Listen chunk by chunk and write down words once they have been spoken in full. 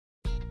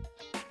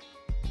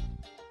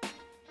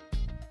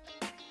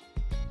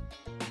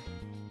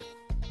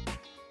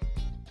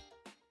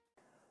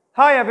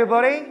Hi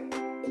everybody!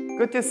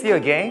 Good to see you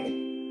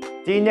again.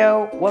 Do you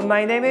know what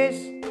my name is?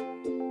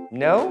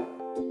 No?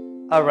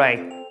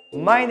 Alright,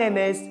 my name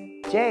is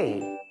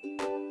Jay.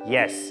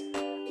 Yes.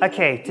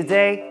 Okay,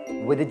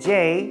 today with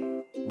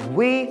Jay,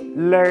 we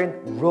learn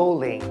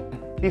rolling.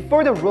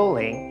 Before the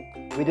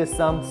rolling, we do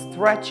some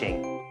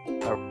stretching.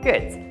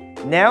 Good.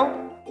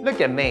 Now, look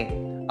at me.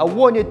 I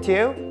want you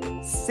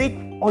to sit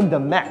on the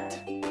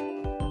mat.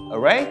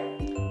 Alright?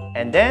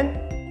 And then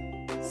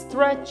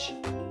stretch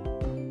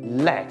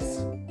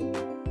legs.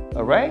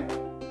 Alright?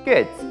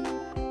 Good.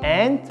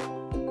 And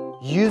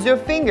use your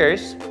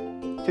fingers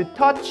to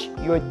touch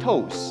your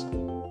toes.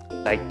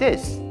 Like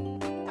this.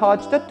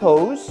 Touch the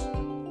toes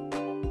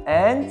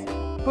and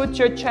put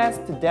your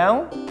chest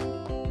down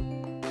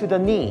to the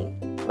knee.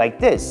 Like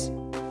this.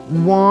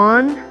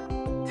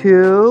 1,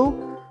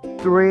 2,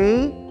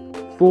 3,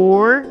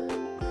 4,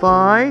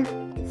 5,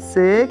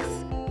 6,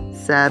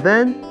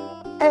 7,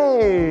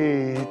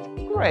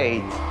 8.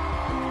 Great.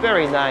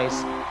 Very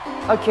nice.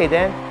 Okay,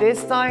 then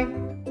this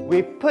time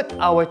we put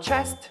our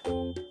chest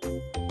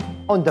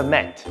on the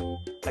mat.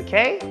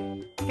 Okay?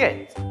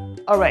 Good.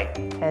 Alright,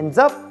 hands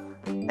up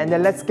and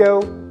then let's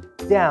go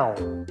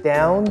down,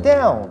 down,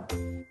 down.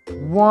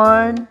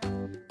 1,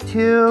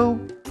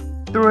 2,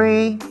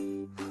 3,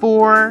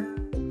 4,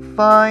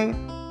 5,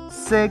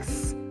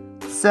 6,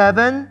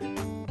 7,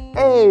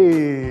 8.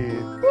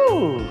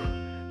 Whew,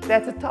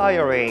 that's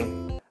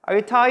tiring. Are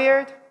you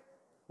tired?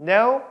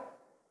 No?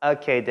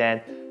 Okay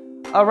then.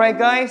 Alright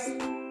guys,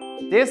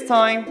 this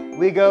time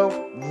we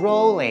go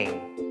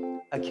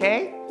rolling.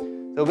 Okay?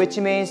 So which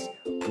means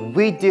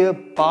we do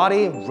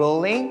body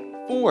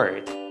rolling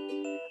forward.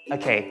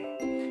 Okay.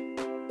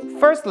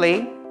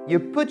 Firstly, you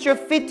put your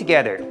feet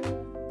together.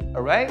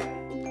 Alright?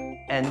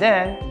 And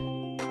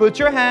then put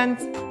your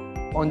hands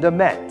on the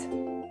mat.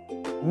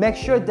 Make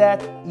sure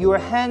that your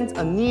hands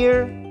are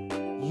near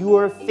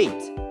your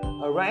feet.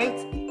 Alright?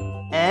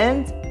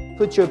 And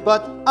put your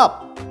butt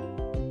up.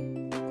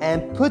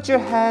 And put your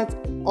head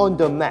on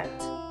the mat.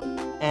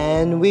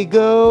 And we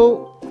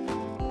go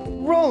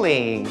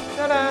rolling.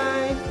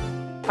 Ta-da!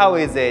 How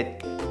is it?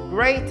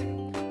 Great?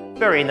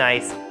 Very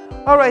nice.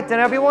 Alright then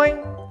everyone.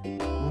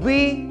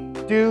 We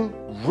do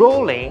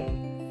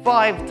rolling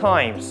 5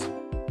 times.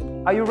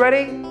 Are you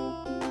ready?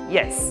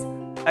 Yes.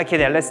 Okay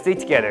then, let's do it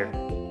together.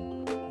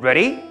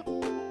 Ready?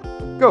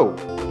 Go!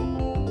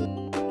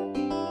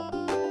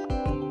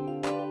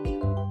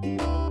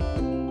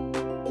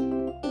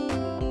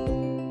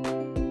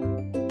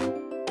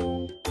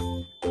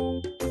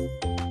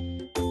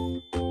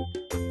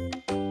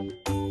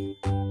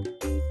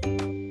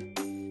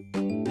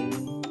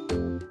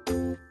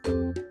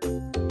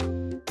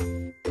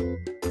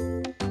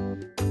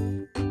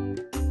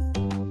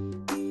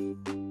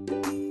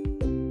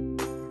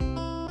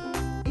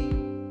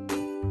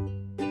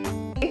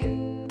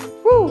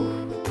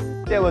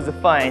 That was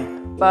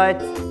fun, but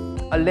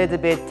a little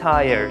bit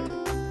tired.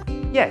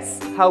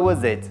 Yes, how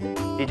was it?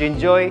 Did you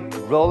enjoy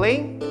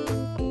rolling?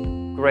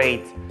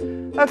 Great.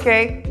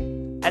 Okay,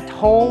 at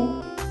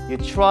home, you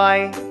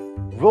try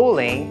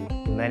rolling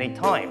many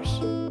times.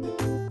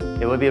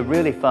 It will be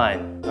really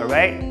fun,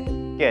 alright?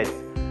 Good.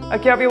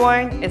 Okay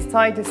everyone, it's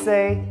time to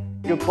say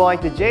goodbye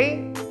to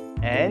Jay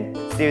and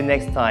see you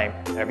next time.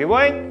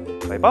 Everyone,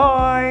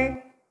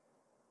 bye-bye!